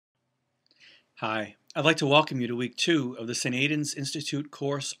Hi, I'd like to welcome you to week 2 of the St. Aidan's Institute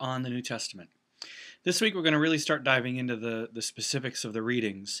course on the New Testament. This week we're going to really start diving into the specifics of the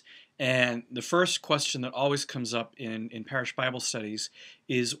readings. And the first question that always comes up in parish Bible studies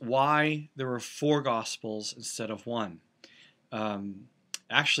is why there are 4 Gospels instead of 1. An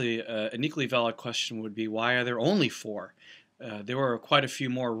equally valid question would be why are there only 4? There were quite a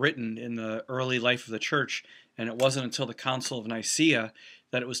few more written in the early life of the church, and it wasn't until the Council of Nicaea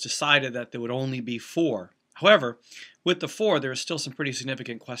that it was decided that there would only be 4. However, with the 4, there are still some pretty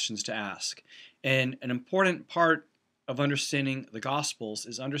significant questions to ask. And an important part of understanding the Gospels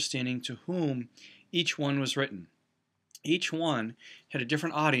is understanding to whom each one was written. Each one had a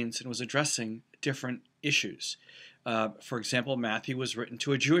different audience and was addressing different issues. For example, Matthew was written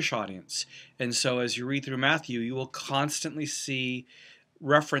to a Jewish audience. And so as you read through Matthew, you will constantly see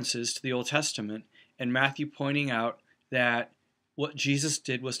references to the Old Testament, and Matthew pointing out that what Jesus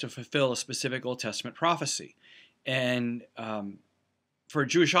did was to fulfill a specific Old Testament prophecy. And for a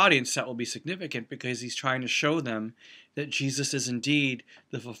Jewish audience, that will be significant because he's trying to show them that Jesus is indeed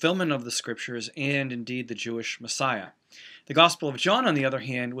the fulfillment of the Scriptures and indeed the Jewish Messiah. The Gospel of John, on the other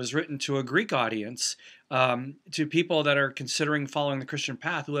hand, was written to a Greek audience, to people that are considering following the Christian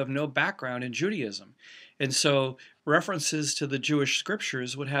path who have no background in Judaism. And so references to the Jewish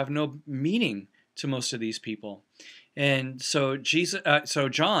Scriptures would have no meaning to most of these people. And so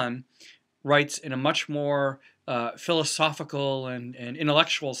John writes in a much more philosophical and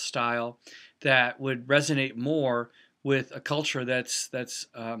intellectual style that would resonate more with a culture that's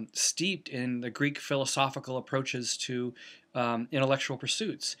steeped in the Greek philosophical approaches to intellectual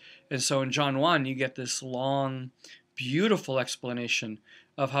pursuits. And so in John 1, you get this long, beautiful explanation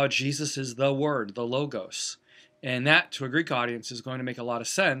of how Jesus is the Word, the Logos. And that, to a Greek audience, is going to make a lot of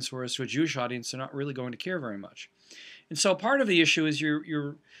sense, whereas to a Jewish audience, they're not really going to care very much. And so part of the issue is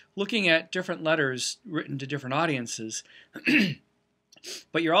you're looking at different letters written to different audiences,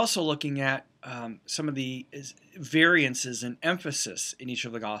 but you're also looking at some of the variances and emphasis in each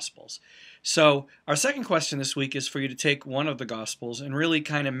of the Gospels. So our second question this week is for you to take one of the Gospels and really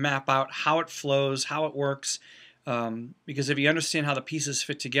kind of map out how it flows, how it works, because if you understand how the pieces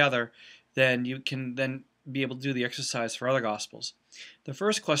fit together, then you can then be able to do the exercise for other Gospels. The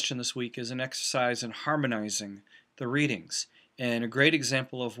first question this week is an exercise in harmonizing the readings. And a great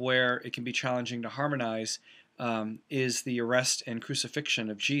example of where it can be challenging to harmonize is the arrest and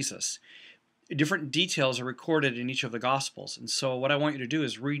crucifixion of Jesus. Different details are recorded in each of the Gospels. And so what I want you to do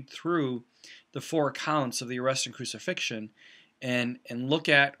is read through the 4 accounts of the arrest and crucifixion and look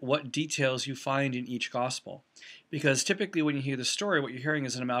at what details you find in each Gospel. Because typically when you hear the story, what you're hearing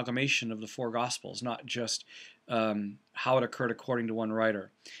is an amalgamation of the 4 Gospels, not just how it occurred according to one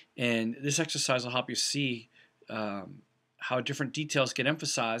writer. And this exercise will help you see how different details get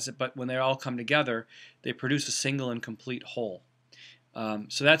emphasized, but when they all come together, they produce a single and complete whole.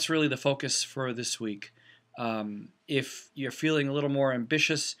 So that's really the focus for this week. If you're feeling a little more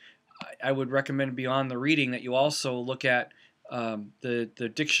ambitious, I would recommend beyond the reading that you also look at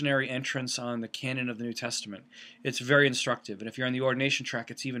the dictionary entrance on the canon of the New Testament. It's very instructive, and if you're on the ordination track,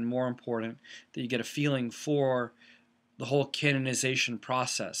 it's even more important that you get a feeling for the whole canonization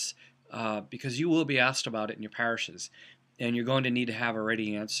process, because you will be asked about it in your parishes, and you're going to need to have a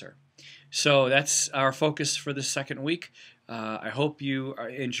ready answer. So that's our focus for this second week. I hope you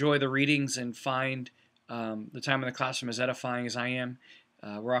enjoy the readings and find the time in the classroom as edifying as I am.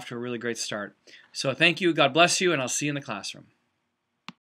 We're off to a really great start. So thank you, God bless you, and I'll see you in the classroom.